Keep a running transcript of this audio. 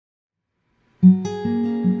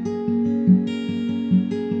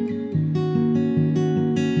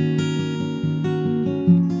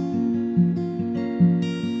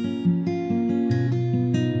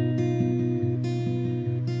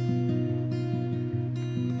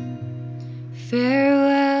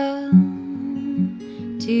Farewell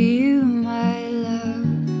to you, my love.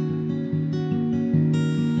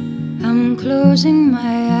 I'm closing my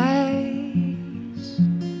eyes.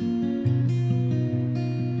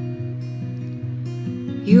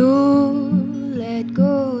 You'll let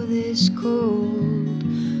go this cold,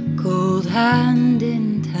 cold hand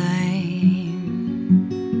in time.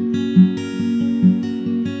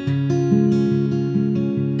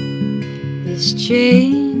 This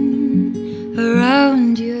chain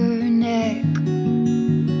around your neck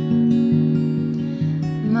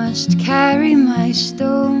must carry my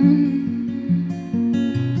stone,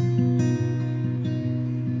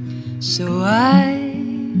 so I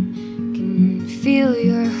can feel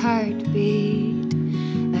your heartbeat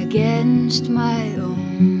against my own.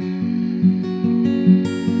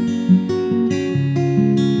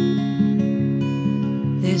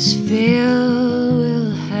 This veil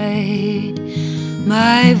will hide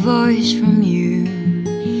my voice from you,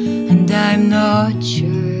 and I'm not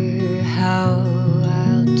sure how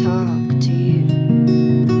I'll talk to you,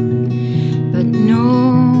 but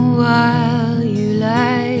know while you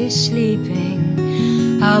lie sleeping,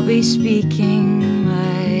 I'll be speaking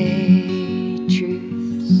my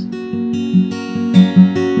truths.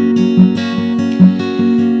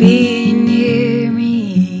 Be near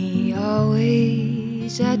me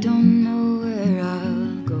always. I don't know where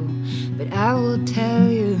I'll go, but I will tell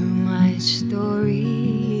you my stories.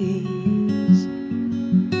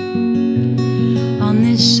 On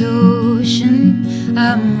this ocean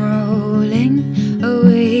I'm rolling, a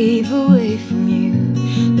wave away from you,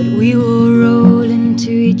 but we will roll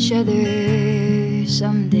into each other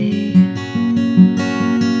someday.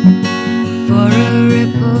 For a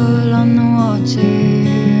ripple on the water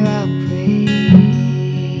I'll pray.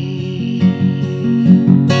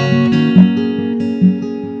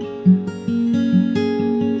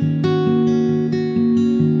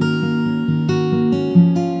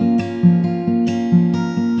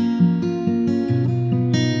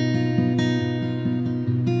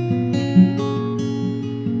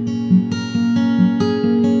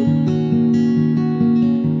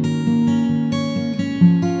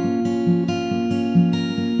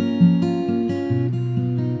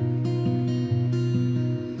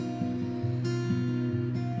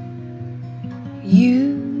 You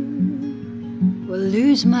will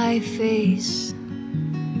lose my face,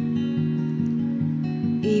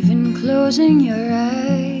 even closing your eyes.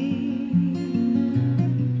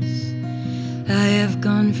 I have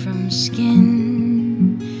gone from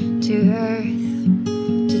skin to earth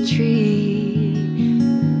to tree,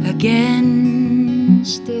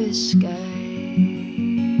 against the sky.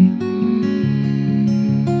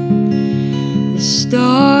 The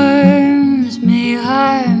storms may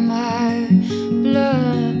harm our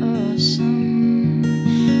blossom,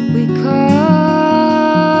 we call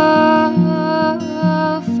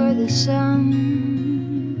for the sun,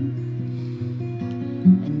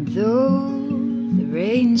 and though the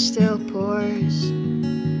rain still pours,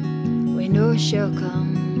 we know she'll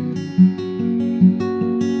come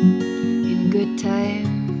in good time.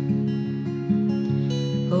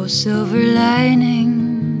 Oh, silver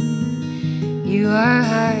lining, you are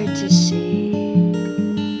hard to see.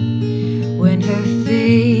 When her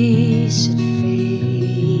face, it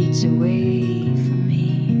fades away from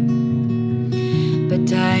me,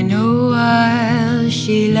 but I know while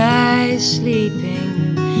she lies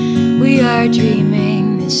sleeping, we are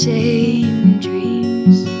dreaming the same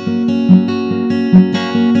dreams.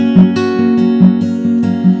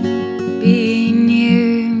 Be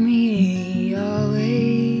near me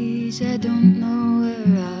always. I don't know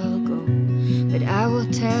where I'll go, but I will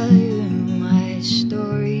tell you my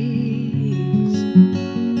stories.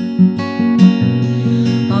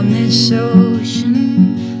 On this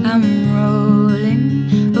ocean I'm rolling,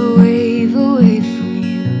 a wave away from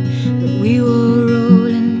you, but we will roll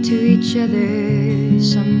into each other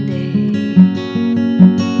someday.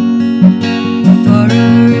 For a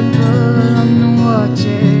ripple on the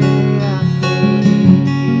water I'll pray.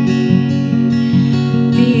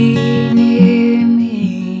 Be near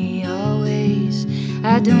me always.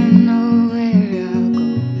 I don't know where I'll go,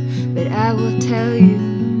 but I will tell you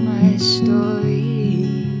my stories.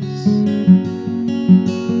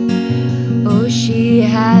 Oh, she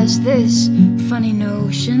has this funny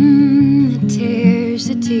notion that tears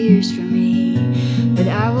the tears from me, but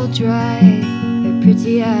I will dry her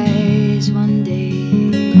pretty eyes one day.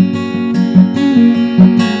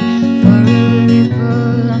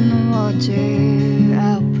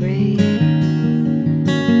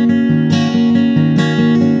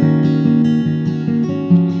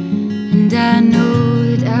 And I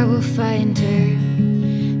know that I will find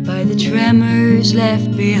her by the tremors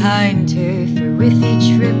left behind her. For with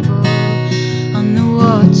each ripple on the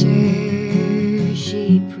water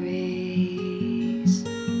she breathes.